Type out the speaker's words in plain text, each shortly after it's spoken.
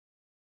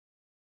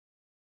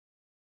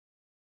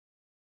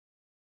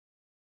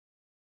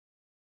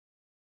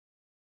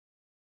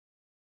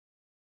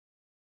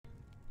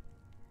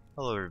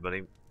Hello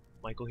everybody,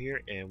 Michael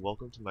here, and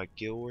welcome to my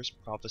Guild Wars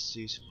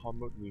Prophecies Hard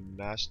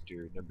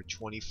Remastered number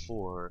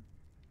 24,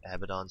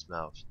 Abaddon's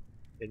Mouth.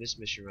 In this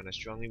mission run, I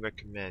strongly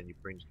recommend you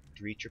bring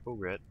 3 triple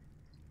writ,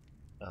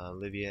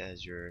 Livia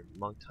as your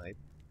monk type,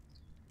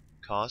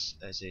 Koss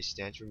as a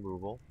stance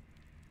removal,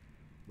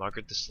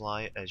 Margaret the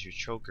Sly as your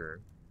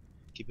choker.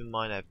 Keep in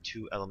mind I have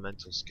 2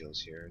 elemental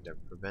skills here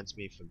that prevents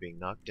me from being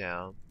knocked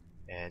down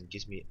and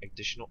gives me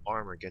additional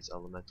armor against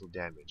elemental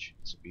damage,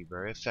 so be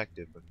very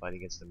effective when fighting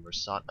against the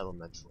Mersat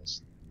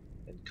Elementalist,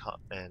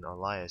 and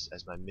Elias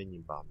as my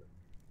minion bomber.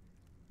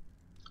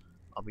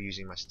 I'll be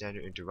using my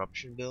standard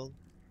interruption build,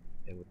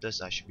 and with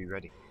this I should be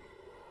ready.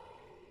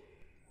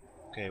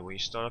 Okay, when you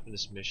start up in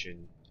this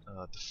mission,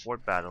 the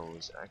fort battle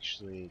is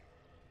actually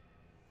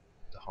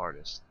the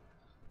hardest.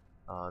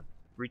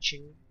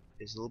 Breaching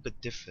is a little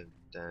bit different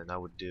than I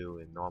would do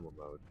in normal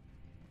mode.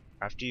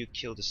 After you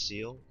kill the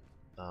seal,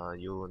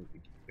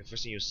 the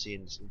first thing you'll see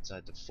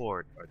inside the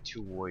fort are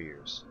 2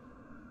 warriors.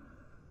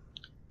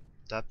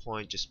 At that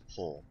point, just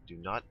pull. Do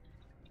not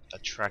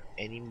attract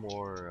any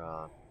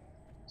more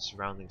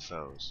surrounding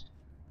foes.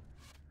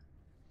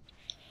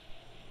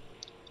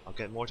 I'll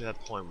get more to that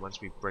point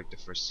once we break the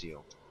first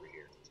seal over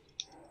here.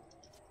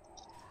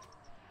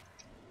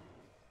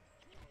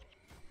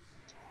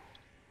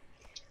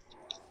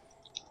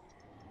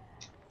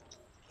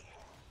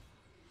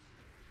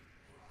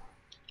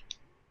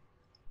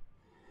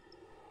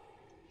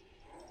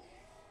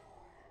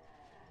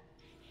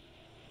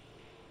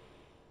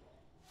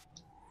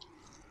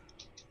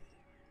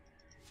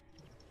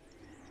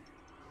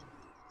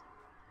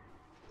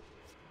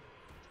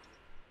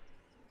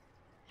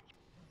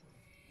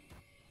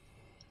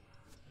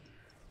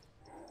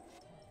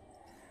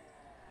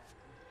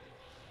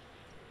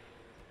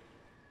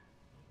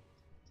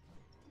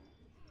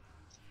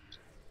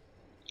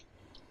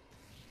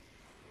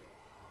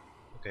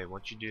 Okay,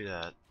 once you do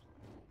that,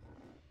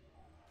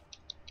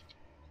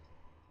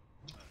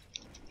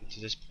 get to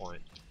this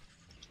point.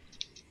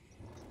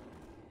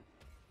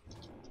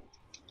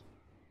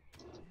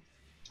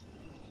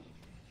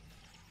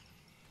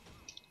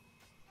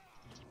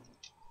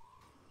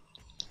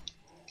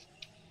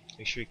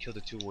 Make sure you kill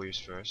the 2 warriors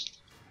first.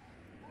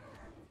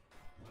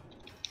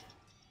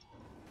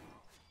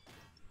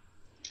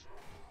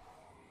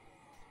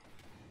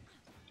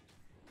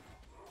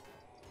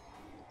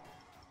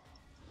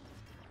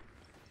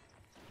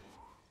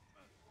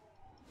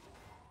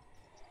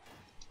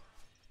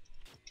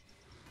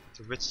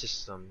 The writ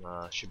system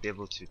should be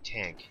able to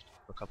tank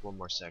for a couple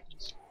more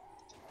seconds.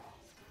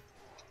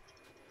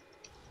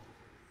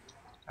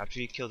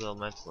 After you kill the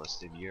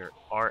elementalist, if there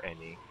are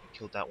any,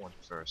 kill that one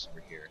first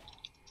over here.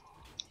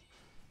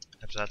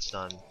 After that's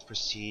done,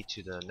 proceed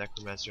to the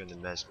necromancer and the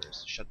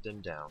mesmerist. Shut them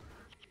down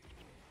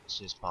as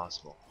soon as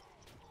possible.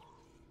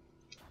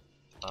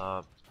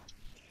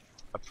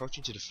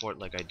 Approaching to the fort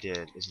like I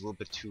did is a little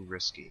bit too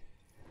risky.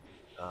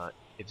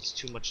 If it's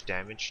too much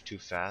damage too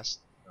fast,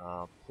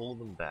 pull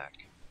them back.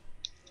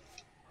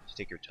 Just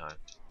take your time.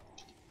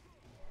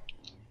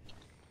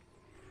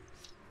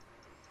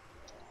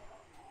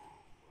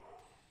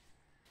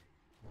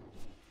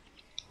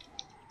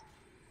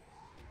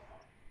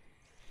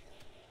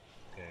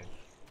 Okay.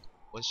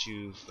 Once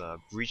you've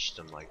breached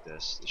them like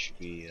this, it should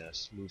be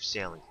smooth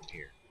sailing from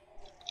here.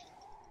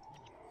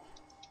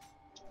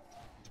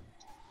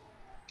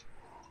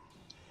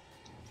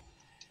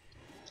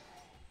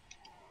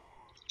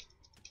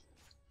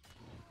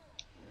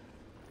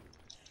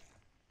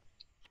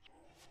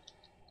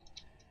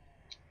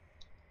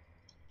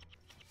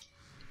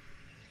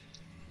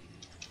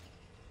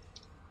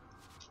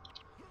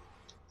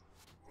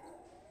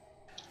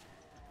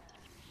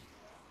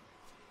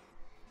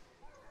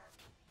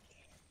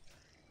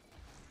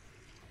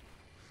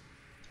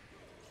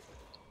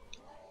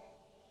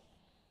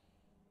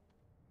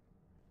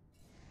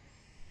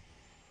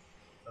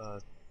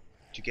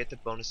 To get the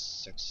bonus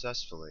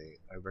successfully,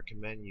 I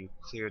recommend you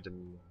clear the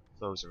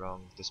foes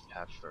around this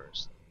path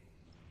first,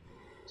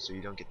 so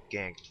you don't get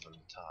ganked from the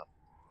top.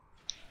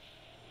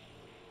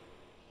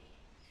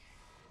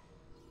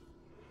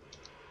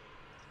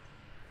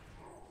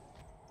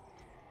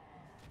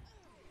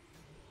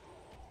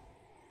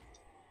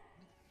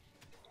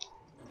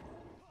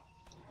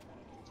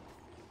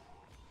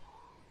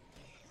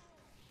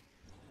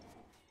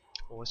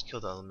 Always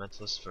kill the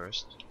elementalist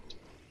first.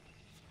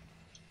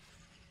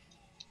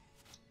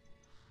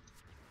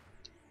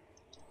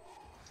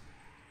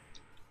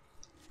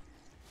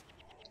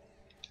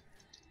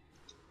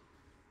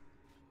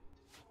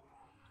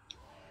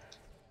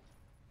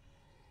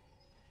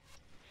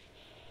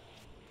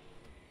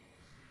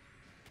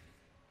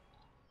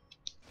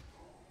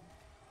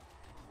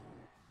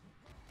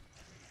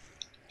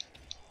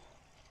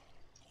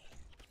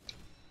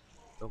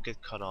 Don't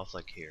get cut off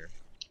like here.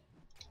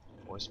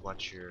 Always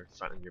watch your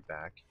front and your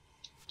back.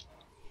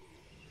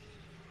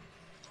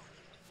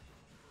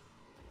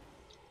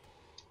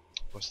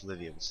 Of course,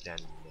 Livia would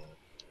stand in the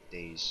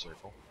dazed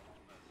circle.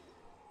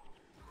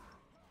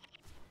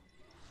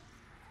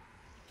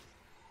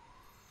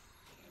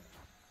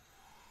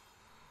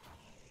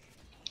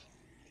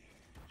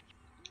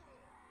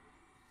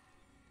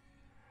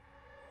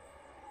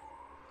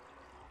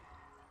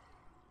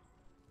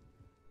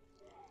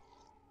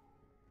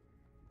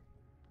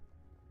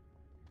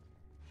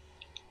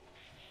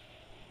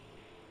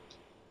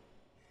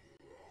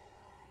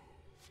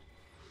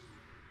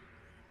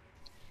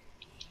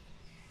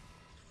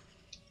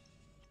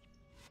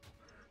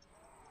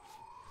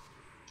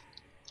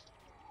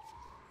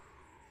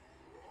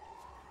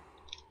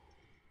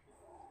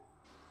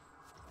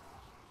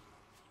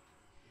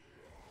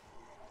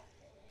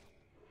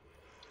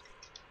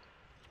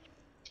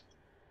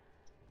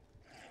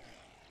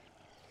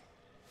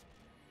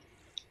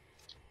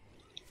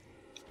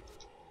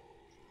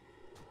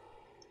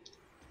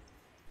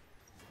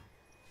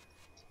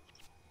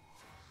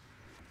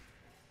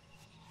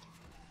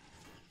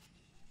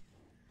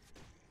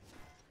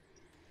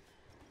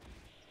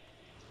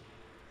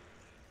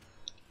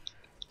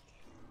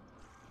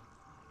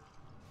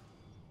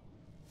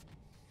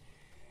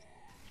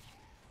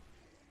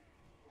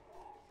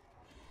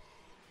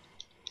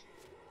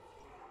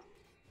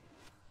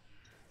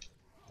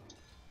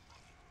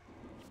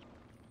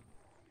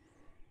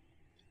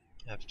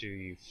 After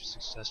you've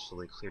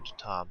successfully cleared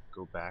the top,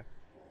 go back,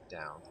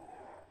 down.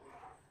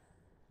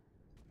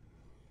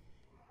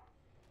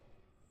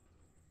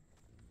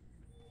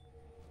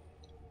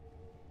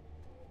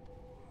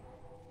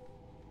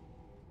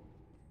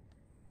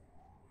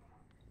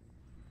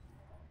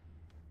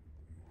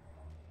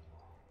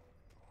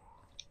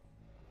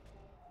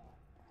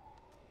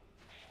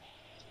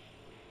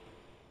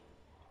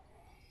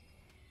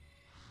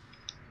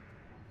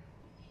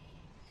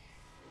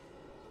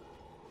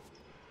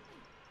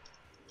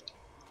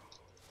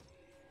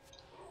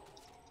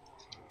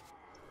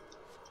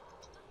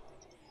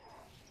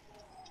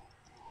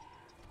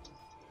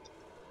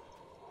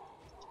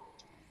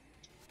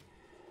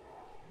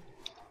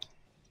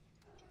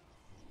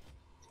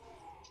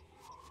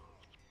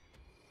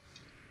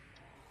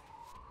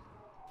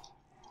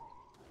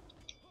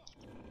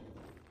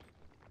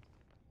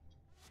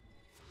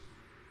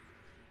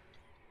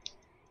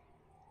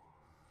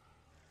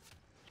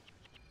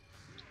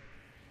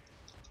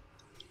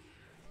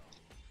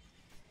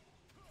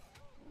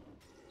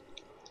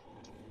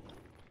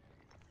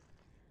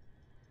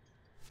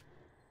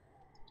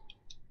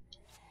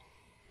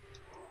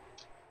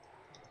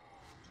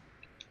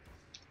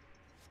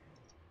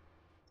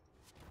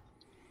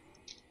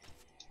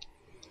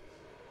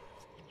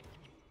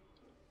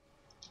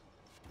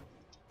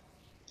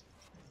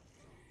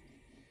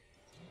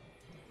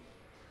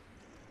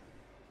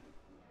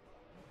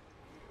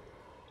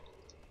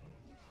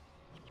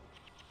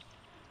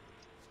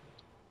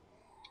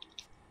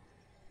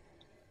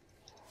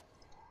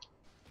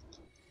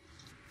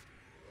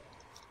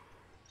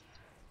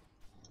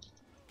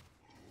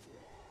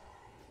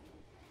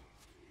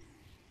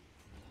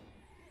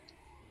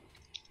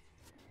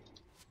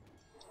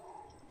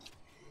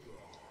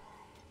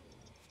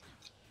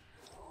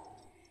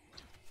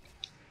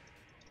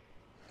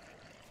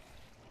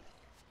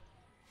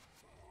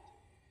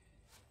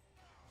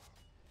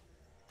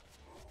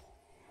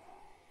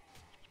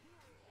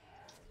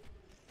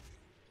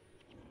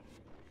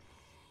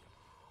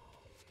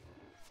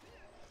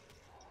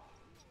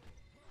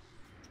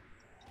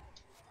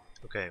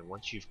 Okay,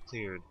 once you've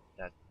cleared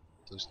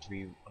those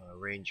three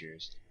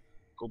rangers,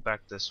 go back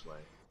this way.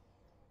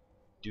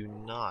 Do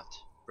not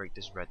break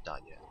this red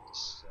dot yet,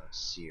 this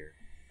seer,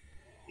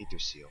 ether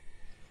seal.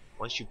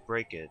 Once you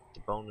break it, the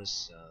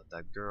bonus,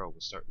 that girl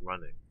will start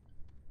running.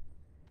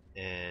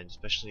 And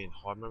especially in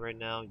hard mode right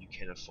now, you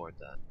can't afford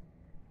that.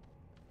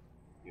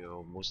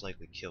 You'll most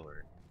likely kill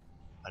her.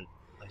 I,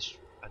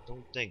 I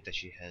don't think that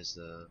she has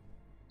the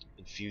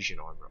infusion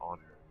armor on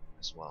her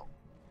as well.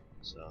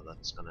 So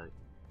that's gonna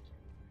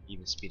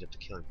even speed up the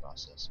killing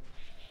process.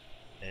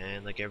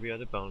 And like every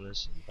other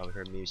bonus, you probably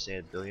heard me say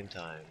it a billion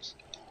times,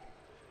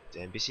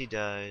 the NPC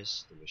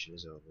dies, the mission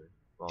is over.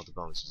 Well, the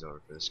bonus is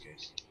over for this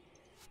case.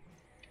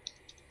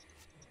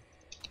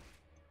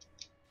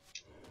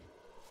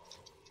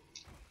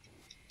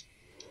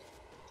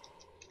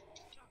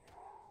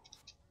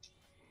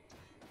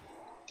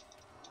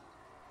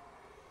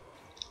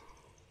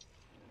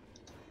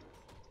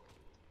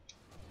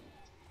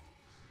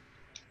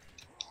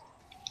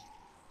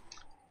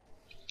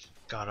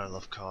 God, I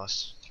love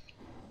cost.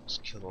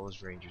 Just kill all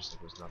those rangers like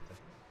it was nothing.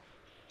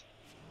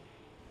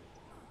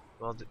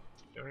 Well, they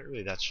weren't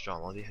really that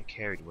strong. All they had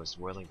carried was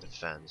Whirling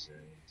Defense,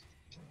 and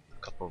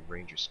a couple of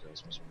ranger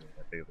skills wasn't really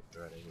that big of a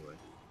threat anyway.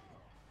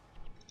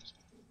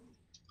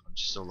 I'm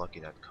just so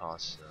lucky that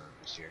cost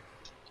was here.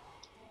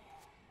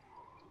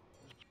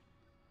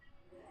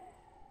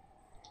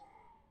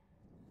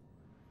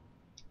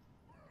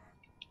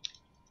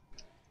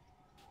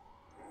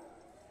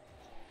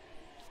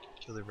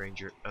 Kill the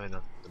ranger,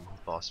 no, the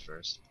boss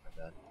first. My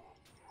bad.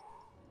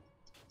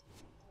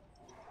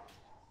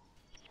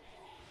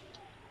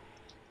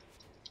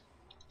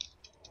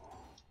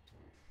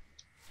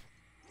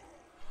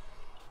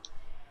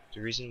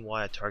 The reason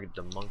why I targeted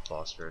the monk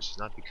boss first is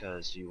not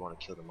because you want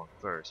to kill the monk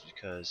first,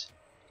 because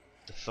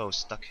the foe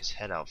stuck his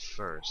head out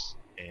first,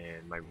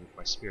 and my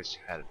spirits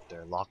had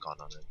their lock on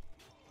it.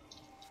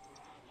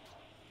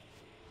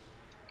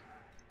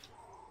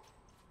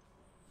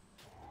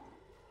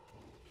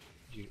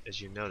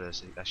 As you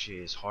notice, it actually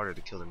is harder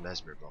to kill the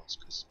Mesmer boss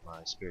because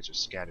my spirits are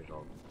scattered all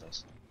over the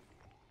place.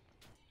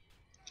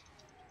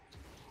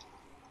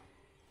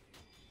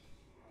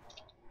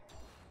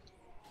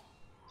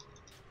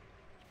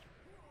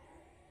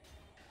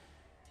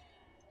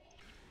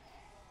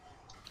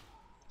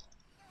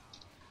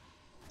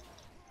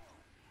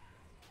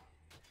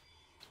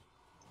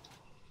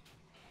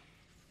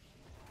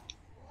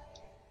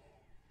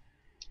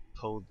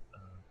 Pull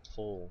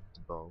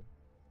the bow.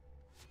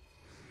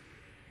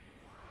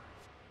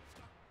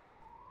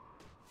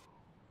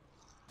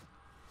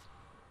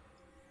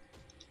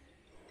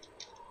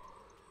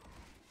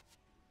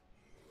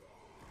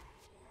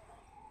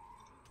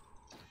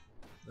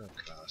 Oh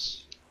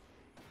gosh.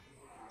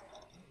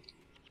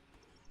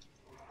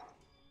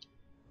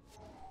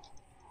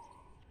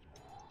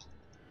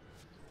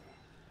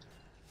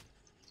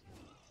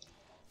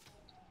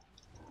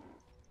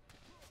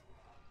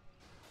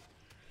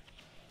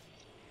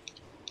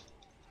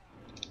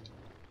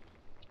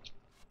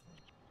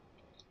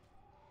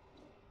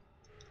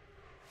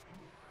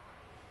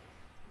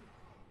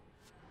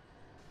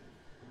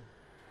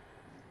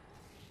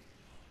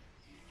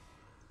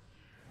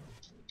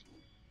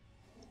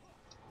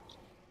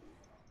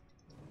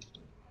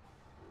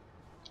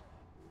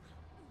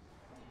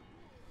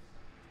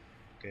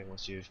 Okay,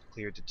 once you've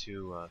cleared the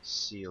two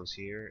seals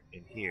here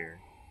and here,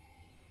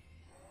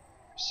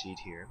 proceed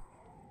here.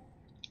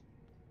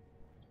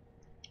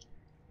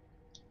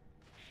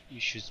 You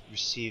should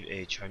receive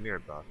a Chimera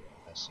buff,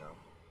 as so.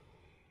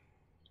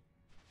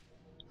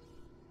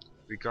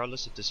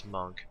 Regardless if this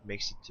monk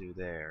makes it to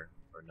there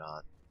or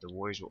not, the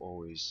warriors will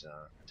always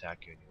attack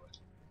you anyway.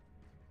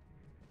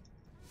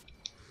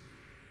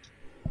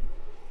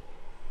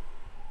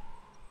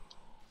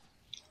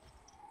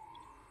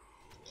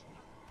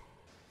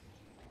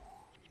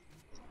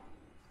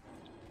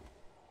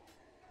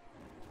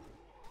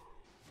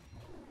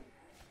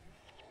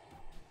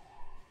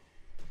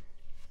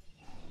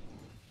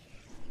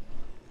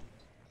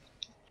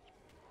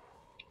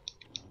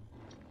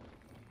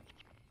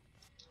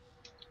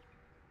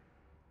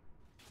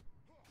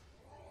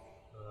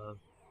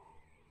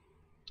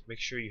 Make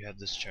sure you have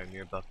this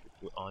Chimera buff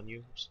on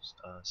you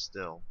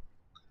still.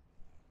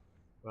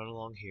 Run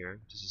along here.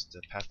 This is the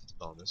path to the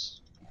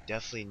bonus. You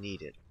definitely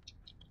need it.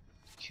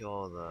 Kill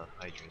all the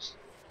Hydras.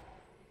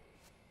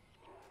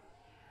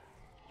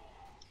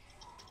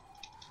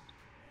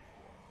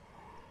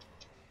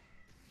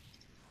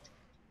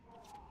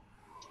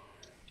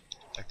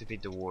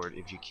 Activate the ward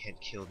if you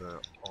can't kill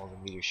all the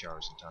meteor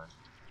showers in time.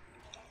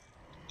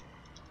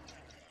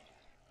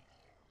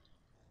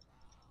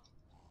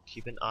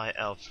 Keep an eye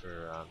out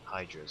for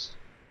Hydras.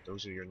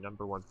 Those are your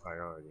 #1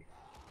 priority.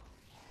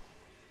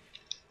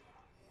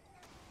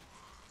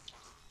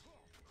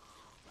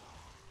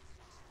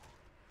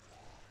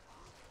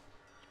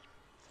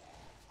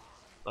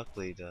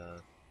 Luckily,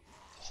 the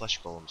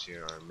flesh golems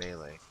here are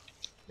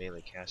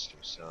melee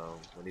casters, so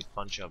when they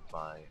punch up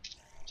by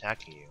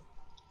attacking you,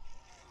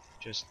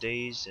 just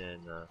daze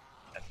and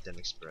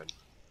epidemic spread.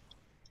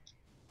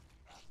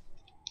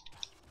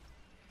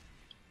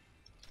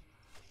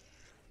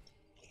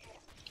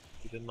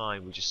 Keep in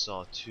mind, we just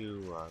saw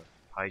two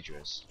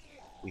Hydras.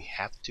 We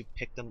have to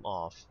pick them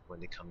off when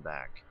they come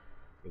back.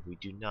 If we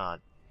do not,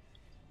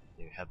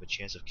 they have a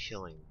chance of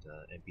killing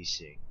the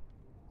NPC.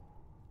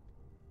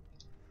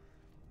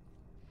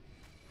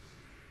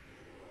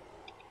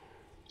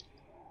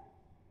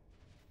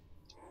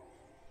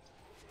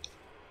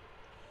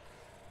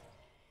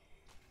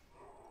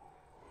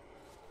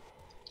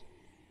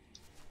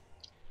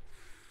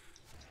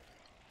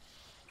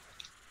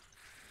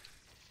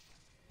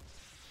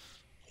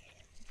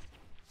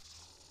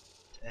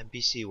 The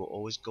NPC will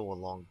always go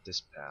along this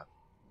path.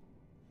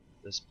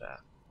 This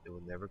path. It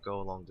will never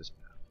go along this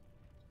path.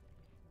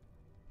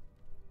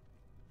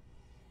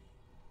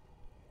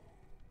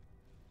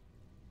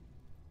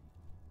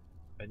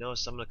 I know I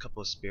summoned a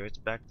couple of spirits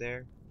back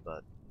there,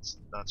 but it's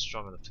not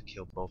strong enough to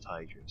kill both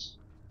Hydras.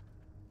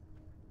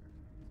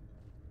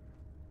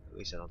 At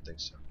least I don't think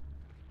so.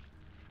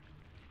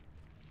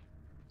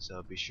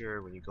 So be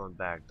sure when you're going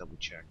back, double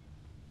check.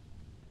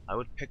 I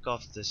would pick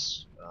off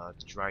this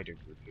Drider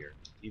group here.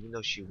 Even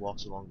though she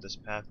walks along this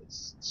path,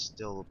 it's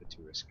still a little bit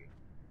too risky.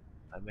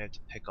 I may have to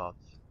pick off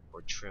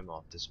or trim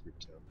off this group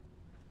too.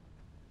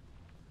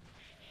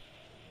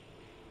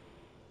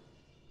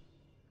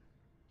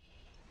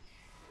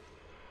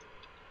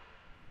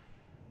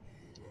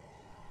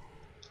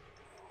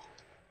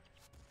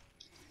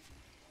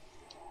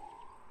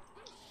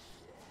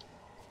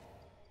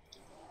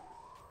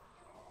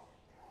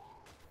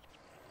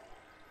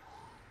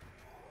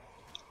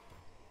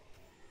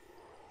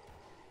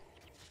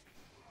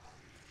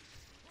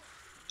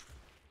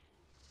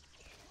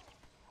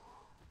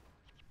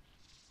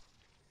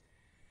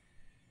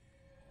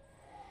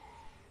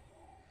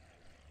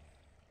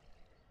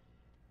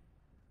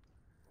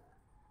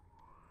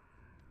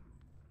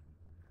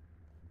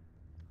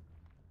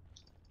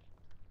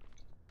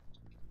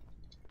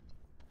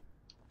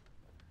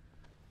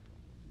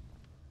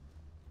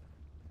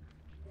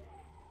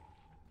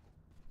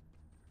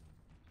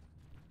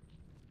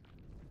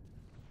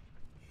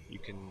 You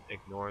can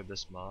ignore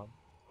this mob.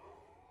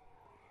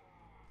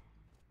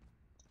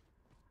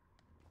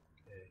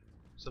 Okay.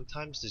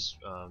 Sometimes this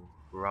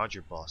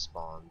Roger boss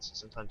spawns,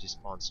 sometimes he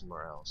spawns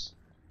somewhere else.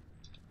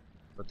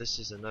 But this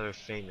is another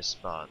famous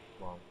spot,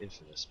 well,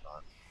 infamous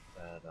spot,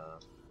 that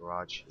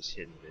Mirage is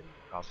hidden in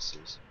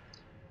Prophecies.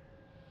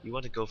 You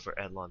want to go for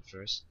Edlon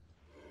first.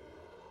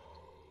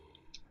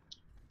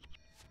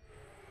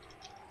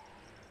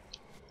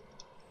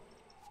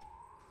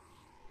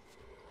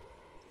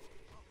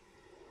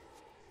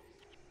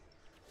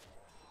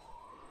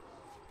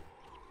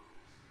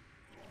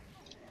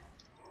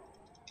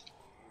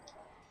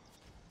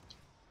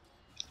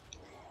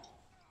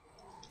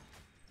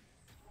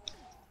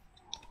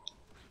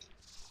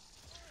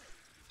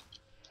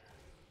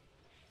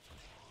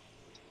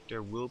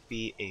 There will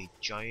be a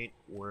giant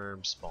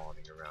worm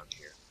spawning around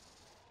here.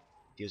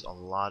 It deals a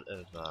lot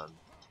of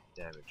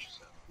damage,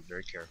 so be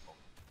very careful.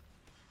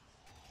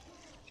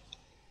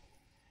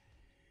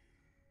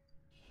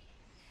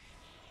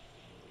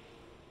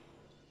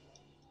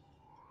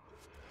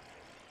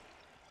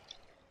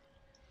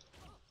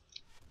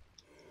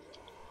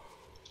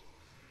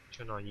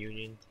 Turn on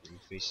Union, you're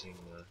facing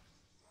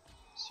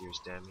serious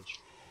damage.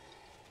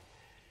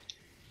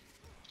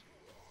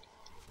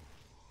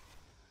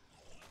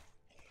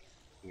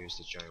 Here's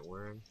the giant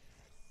worm.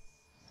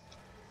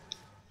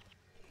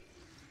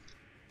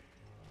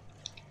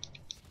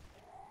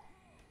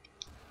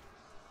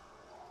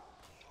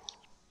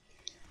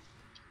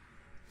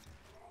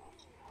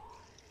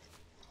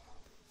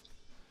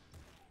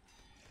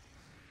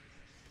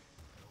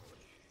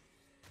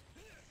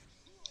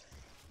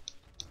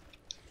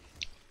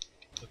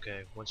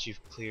 Okay, once you've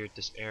cleared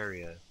this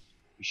area,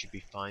 you should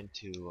be fine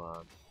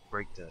to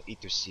break the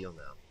ether seal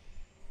now.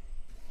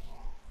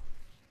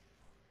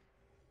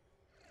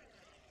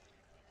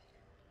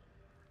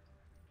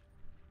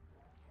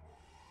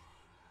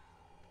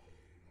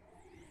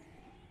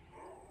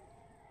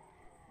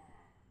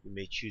 You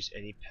may choose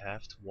any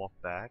path to walk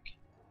back,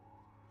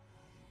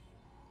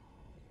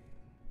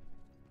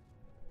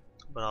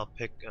 but I'll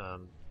pick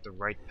the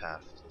right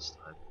path this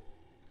time.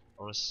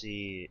 I want to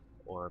see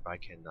or if I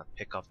can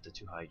pick off the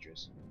two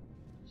hydras.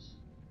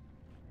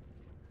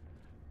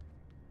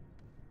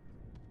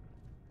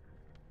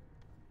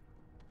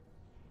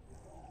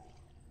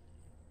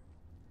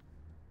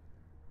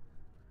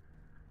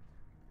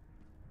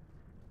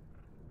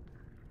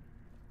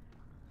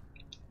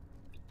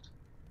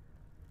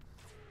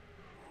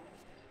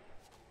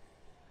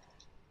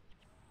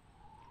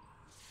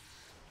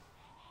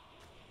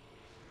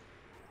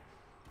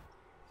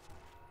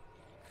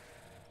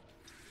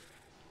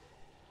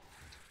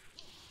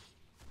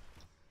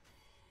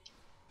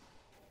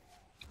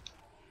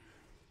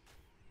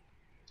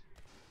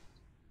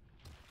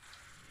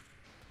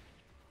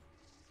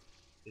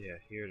 Yeah,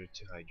 here are the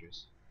two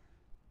hydras.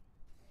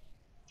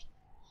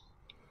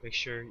 Make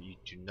sure you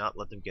do not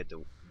let them get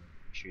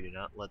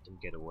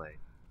away.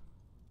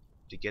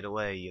 To get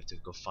away, you have to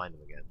go find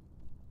them again.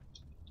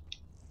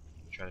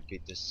 Try to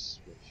beat this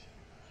with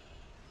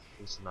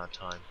least amount of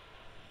time.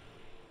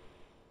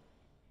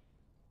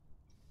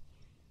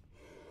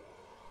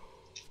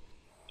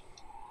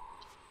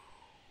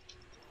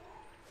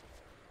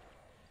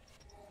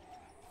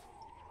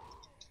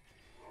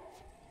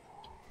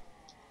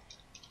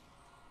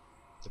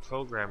 The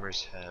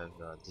programmers have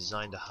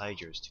designed the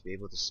hydras to be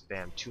able to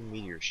spam 2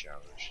 meteor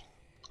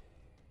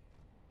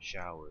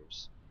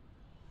showers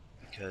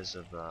because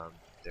of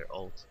their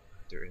ult,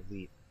 their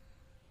elite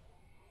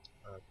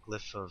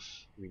glyph of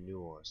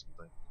renewal or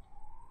something.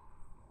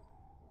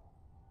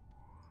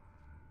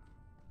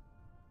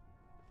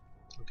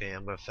 Okay,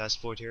 I'm gonna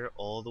fast forward here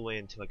all the way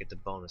until I get the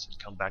bonus and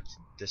come back to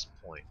this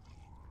point.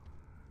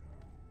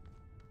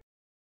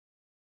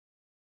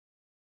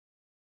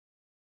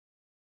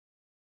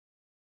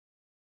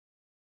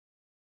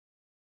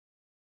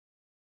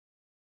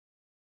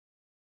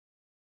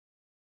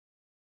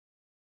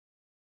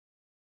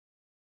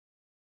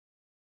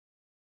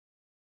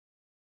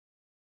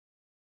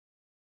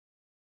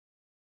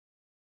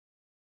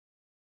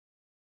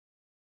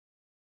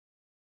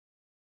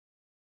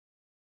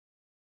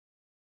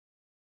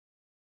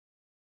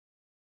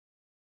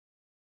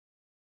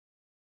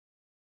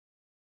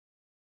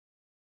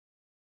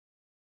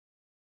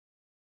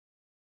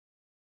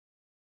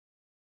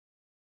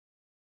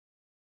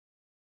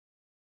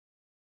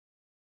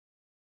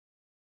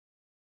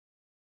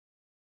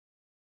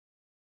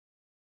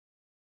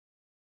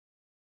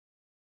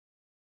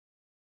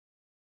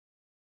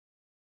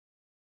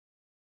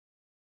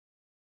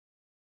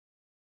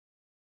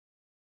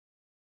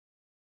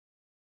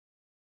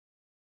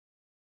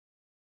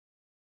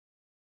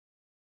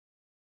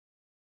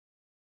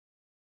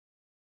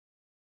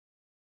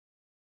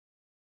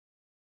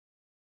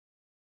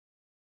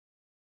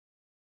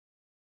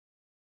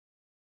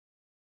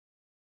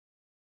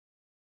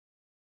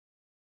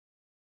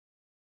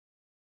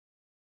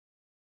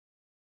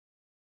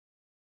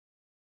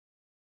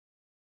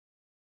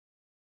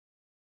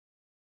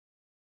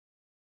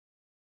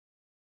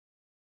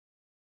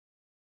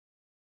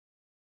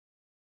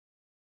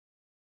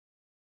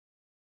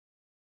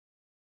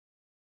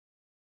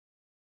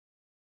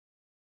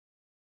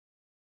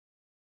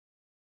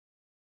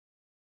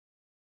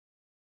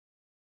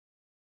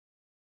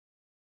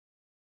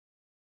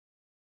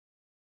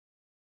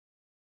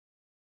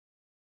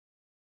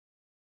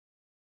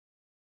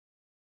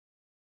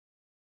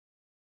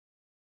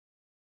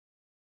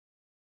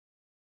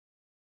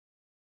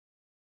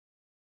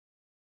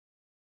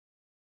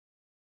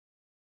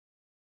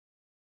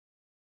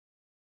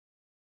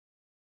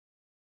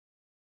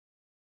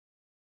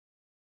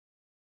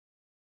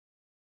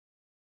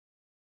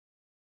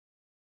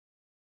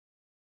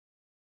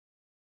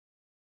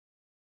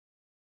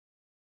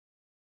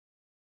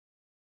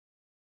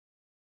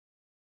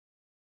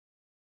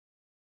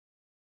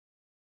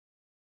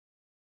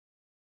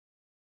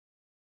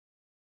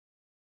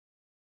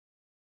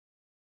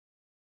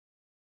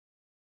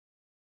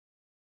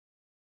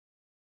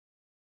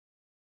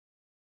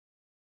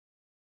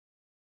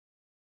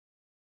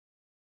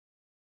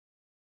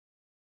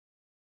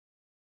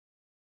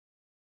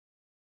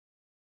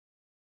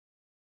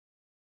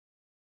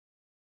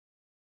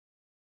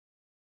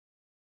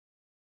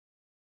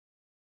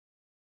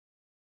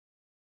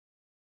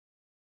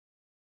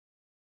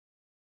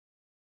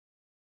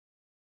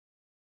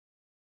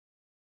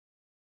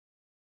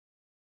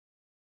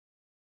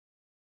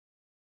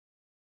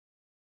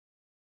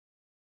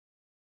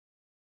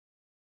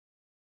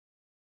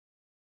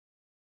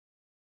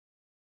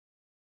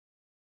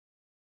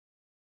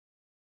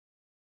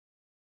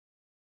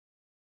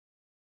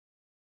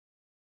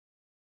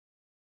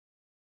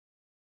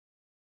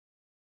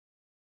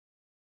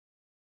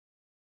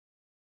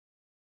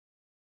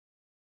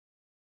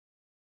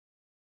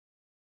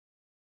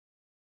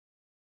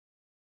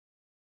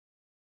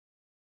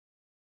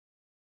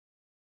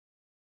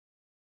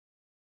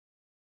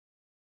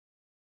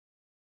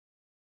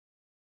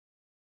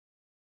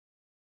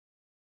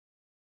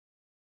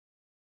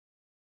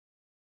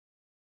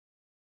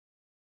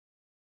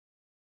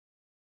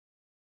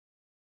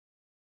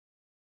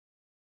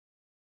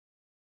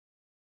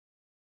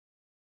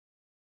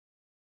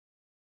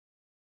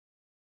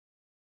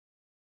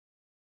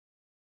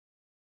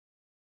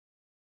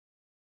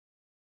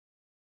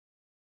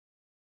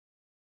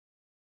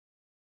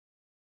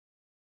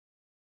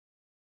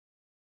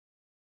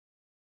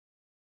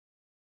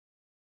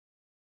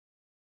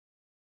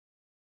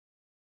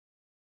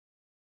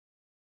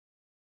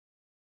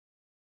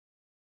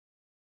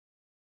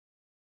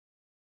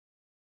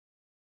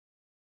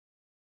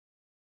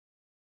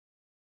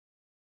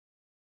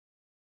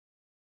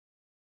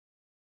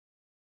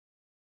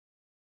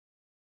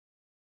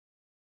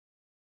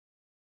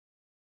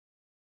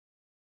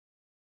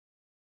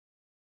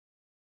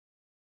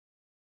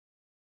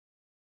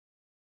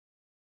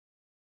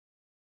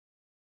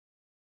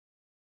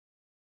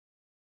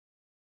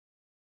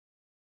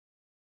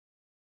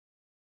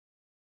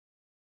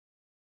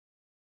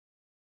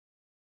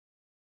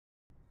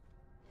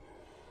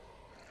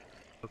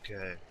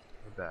 Okay,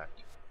 we're back.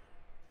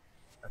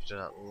 After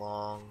that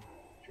long,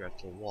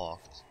 dreadful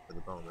walk for the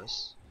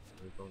bonus,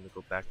 we're going to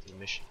go back to the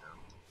mission now.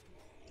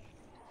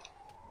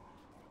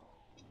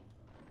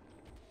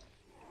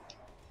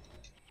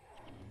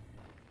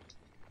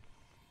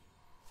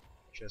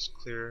 Just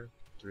clear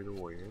through the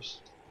warriors.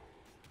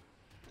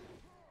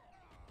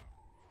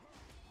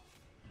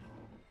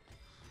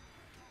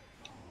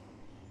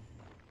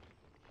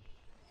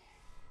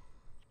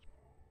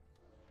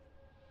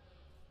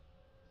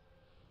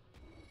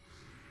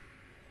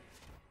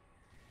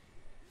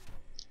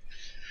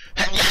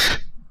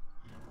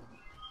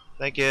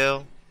 Thank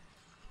you.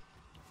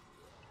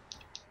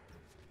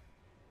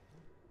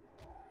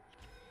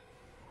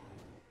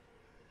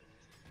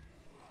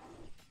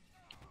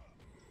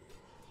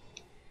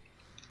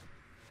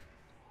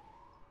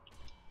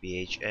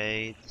 BHA,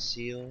 the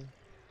seal.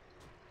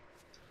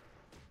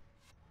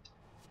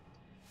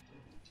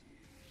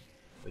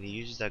 When he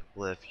uses that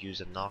glyph, use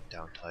a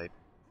knockdown type,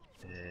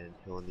 and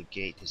he'll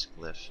negate his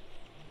glyph.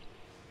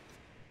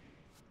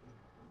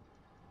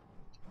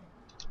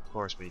 Of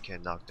course, when you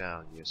can't knock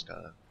down, you just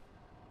gotta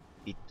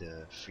beat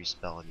the free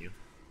spell on you.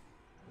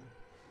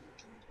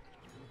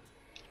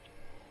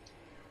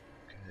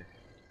 Okay.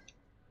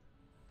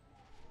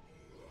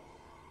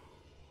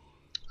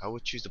 I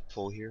would choose the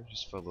pull here,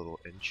 just for a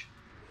little inch.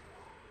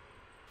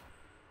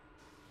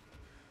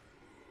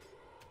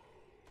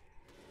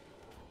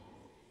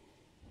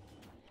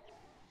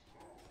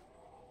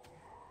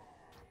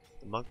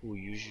 The monk will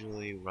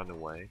usually run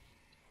away.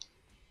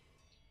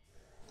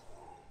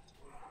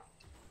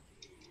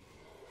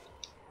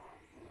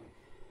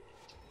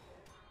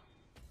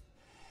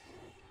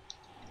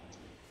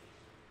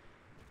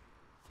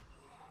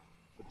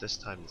 But this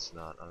time it's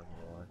not, I don't know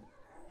why.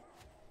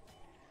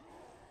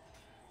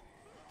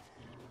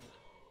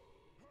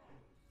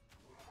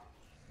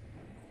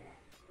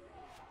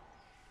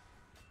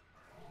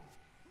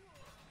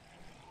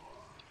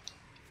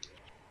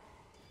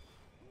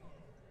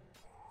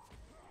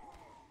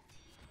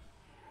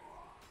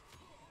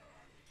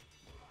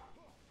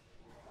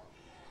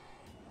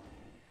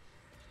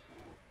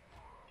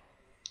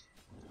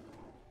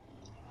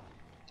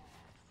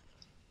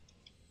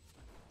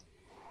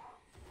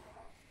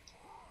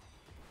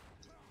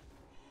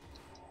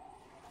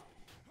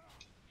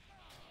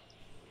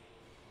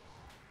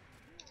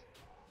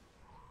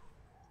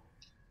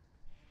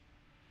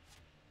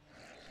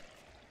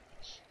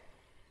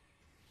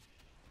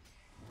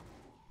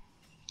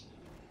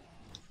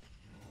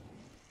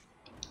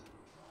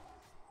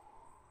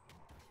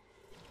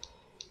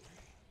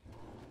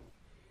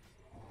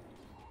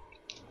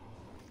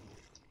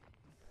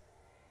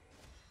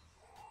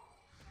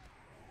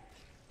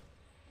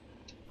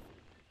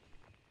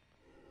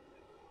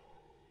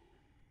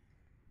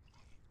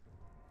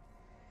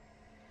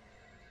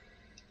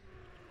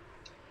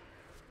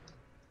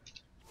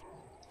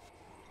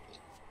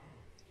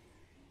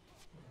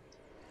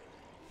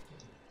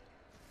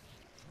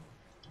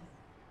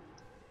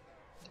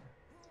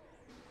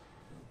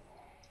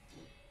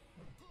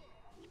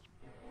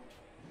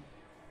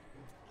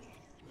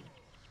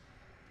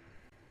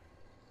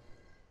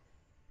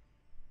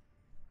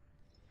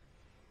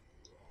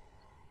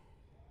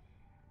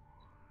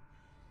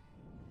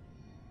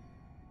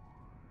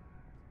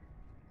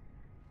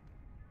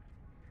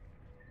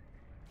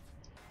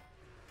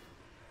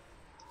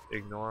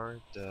 Ignore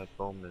the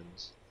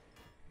bowmans.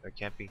 They're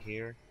camping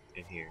here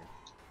and here.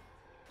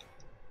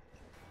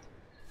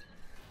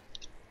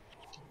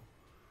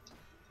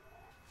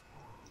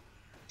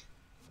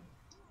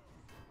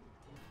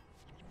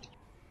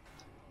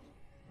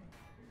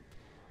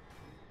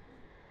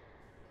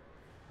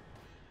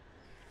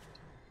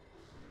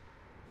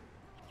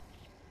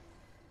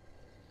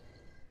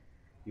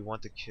 You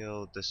want to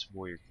kill this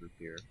warrior group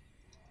here.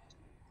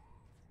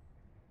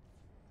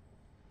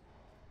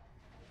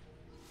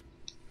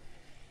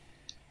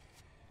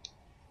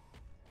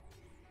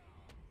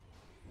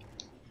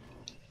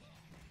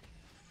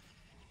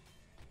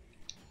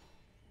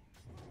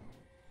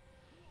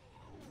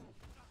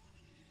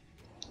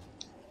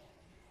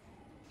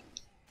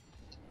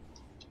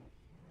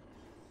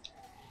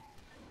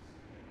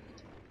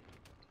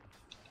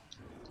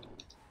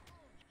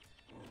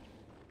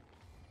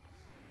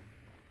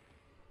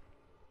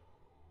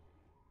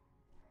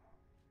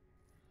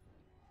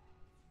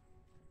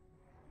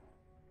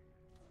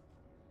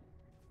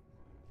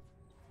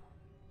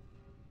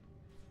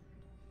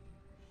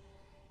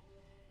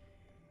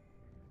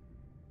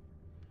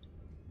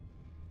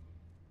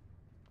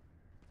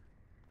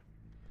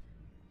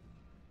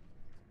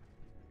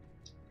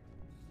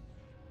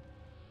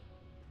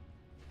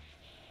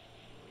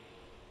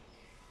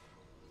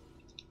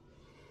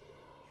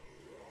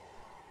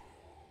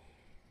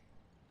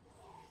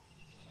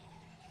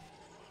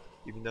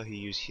 Even though he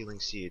used healing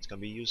seed, it's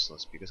gonna be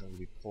useless because I'm gonna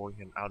be pulling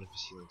him out of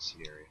his healing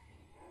seed area.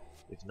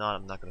 If not,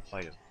 I'm not gonna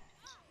fight him.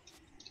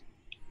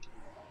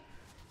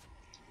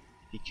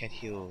 He can't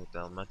heal the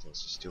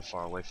elementals, he's too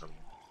far away from him.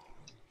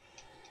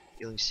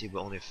 Healing seed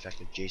will only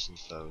affect adjacent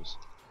foes.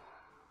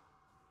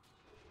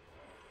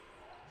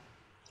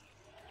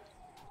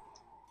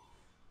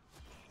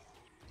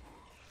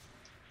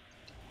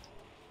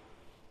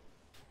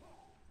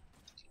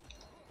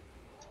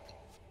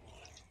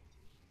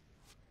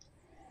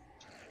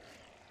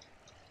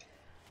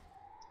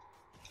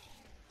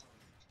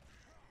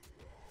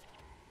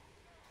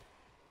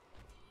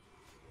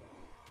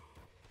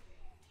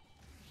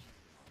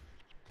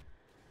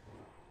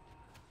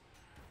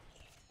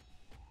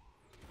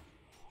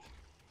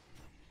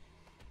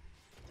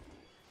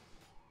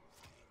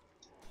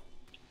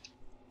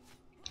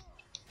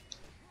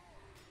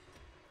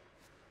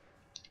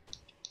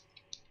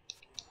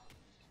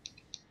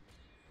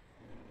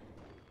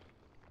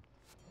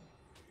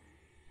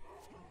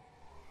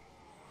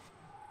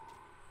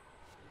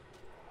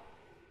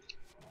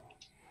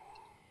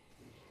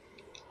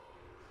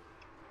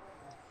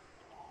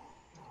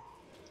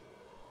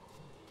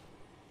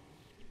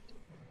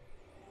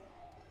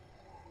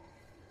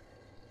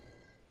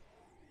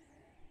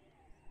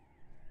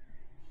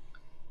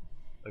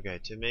 Okay,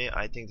 to me,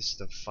 I think this is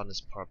the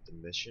funnest part of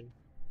the mission.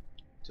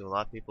 To a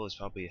lot of people, it's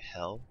probably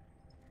hell.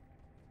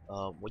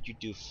 What you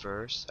do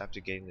first, after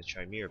getting the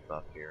Chimera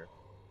buff here,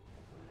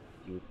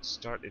 you would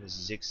start in a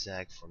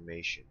zigzag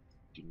formation.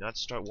 Do not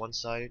start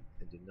one-sided,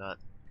 and do not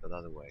go the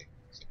other way.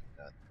 Something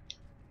like that.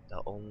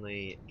 That'll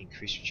only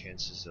increase your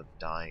chances of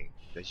dying,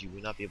 because you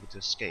will not be able to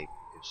escape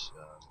if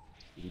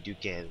you do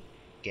get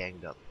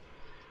ganged up.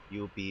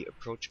 You will be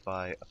approached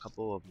by a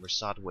couple of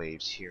Mersat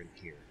waves here and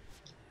here.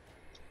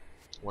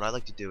 What I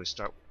like to do is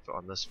start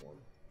on this one.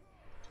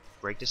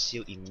 Break the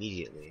seal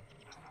immediately.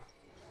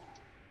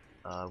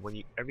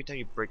 Every time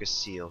you break a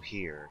seal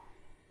here,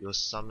 you'll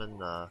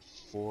summon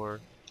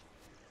 4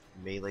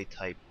 melee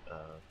type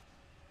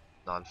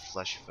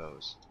non-flesh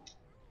foes.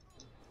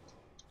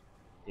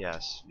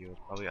 Yes, you'll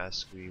probably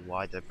ask me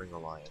why did I bring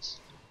Elias?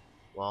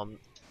 Well,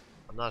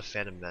 I'm not a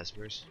fan of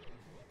Mesmer's,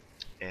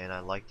 and I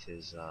liked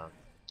his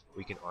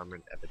weakened armor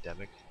and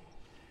epidemic.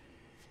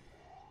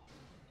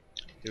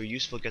 They were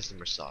useful against the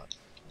Mersat,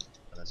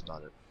 and that's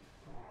about it.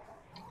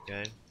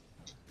 Okay.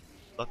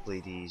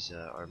 Luckily, these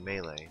are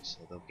melee, so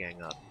they'll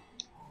gang up.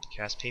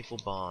 Cast Painful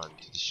Bond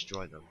to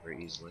destroy them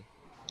very easily.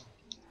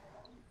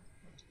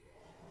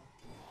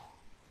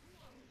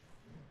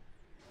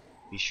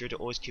 Be sure to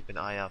always keep an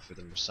eye out for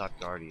the Mersat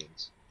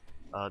Guardians.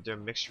 They're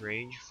mixed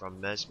range from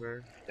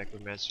Mesmer,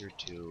 Necromancer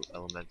to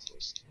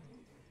Elementalist.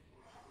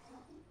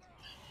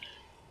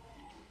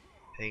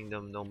 Paying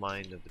them no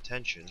mind of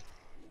attention,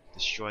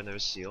 destroy another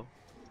seal.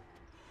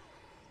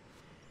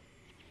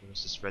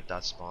 Notice this red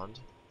dot spawned.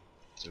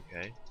 It's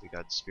okay, we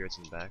got spirits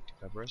in the back to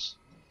cover us.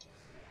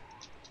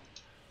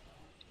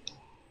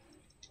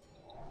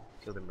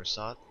 Kill the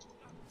Mersat.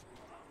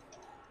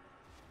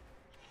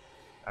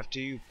 After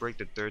you break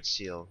the 3rd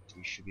seal,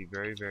 you should be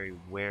very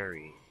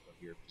wary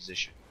of your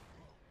position.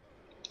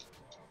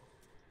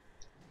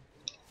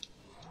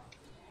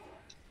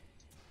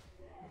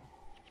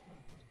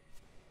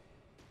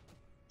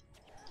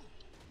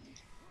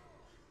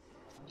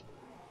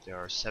 There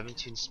are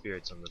 17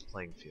 spirits on the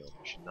playing field.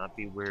 You should not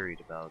be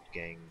worried about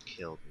getting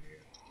killed in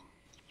here.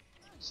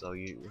 So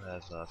you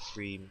have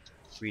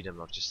freedom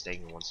of just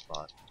staying in one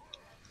spot.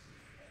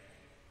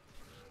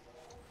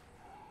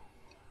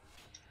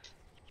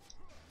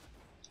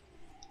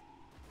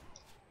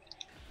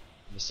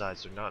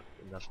 Besides, there are not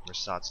enough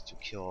Mersats to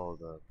kill all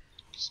the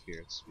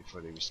spirits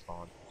before they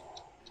respawn.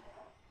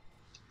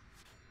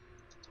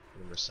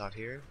 And the Mersat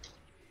here.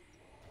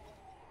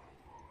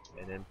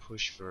 And then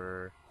push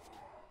for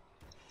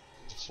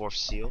the 4th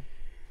seal.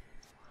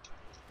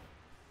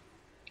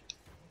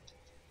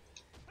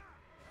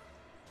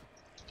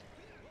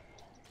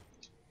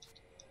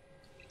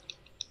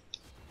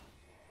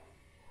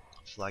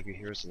 Flag your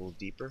heroes a little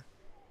deeper.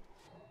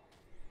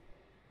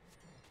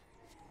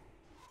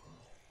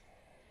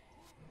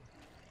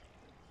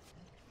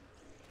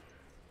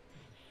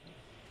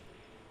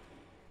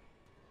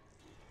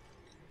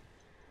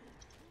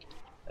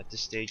 At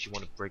this stage, you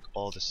want to break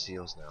all the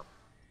seals now.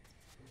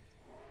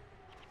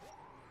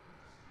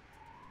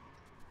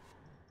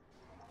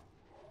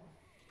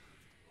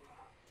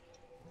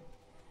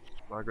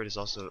 Margaret is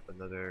also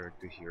another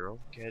good hero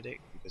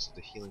candidate because of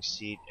the healing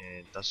seed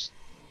and dust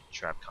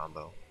trap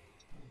combo.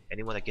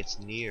 Anyone that gets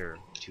near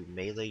to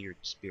melee your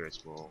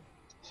spirits will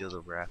feel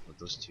the wrath of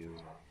those two.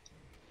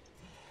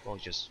 Well,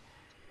 just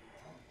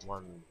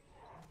one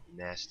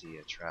nasty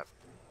trap,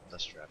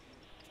 dust trap.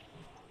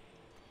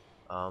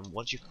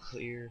 Once you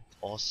clear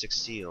all 6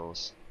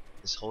 seals,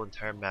 this whole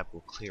entire map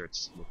will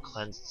cleanse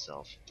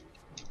itself.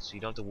 So you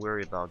don't have to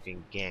worry about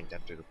getting ganked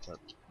after the clip.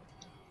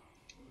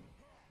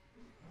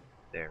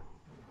 There.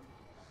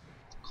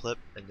 Clip,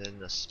 and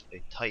then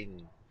a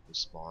Titan will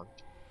spawn.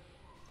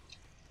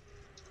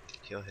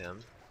 Kill him,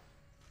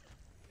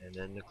 and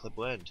then the clip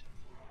will end.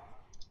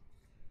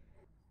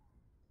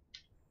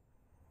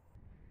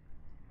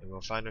 And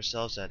we'll find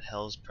ourselves at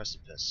Hell's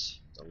Precipice,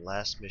 the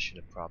last mission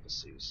of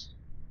Prophecies.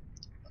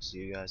 I'll see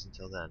you guys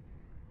until then.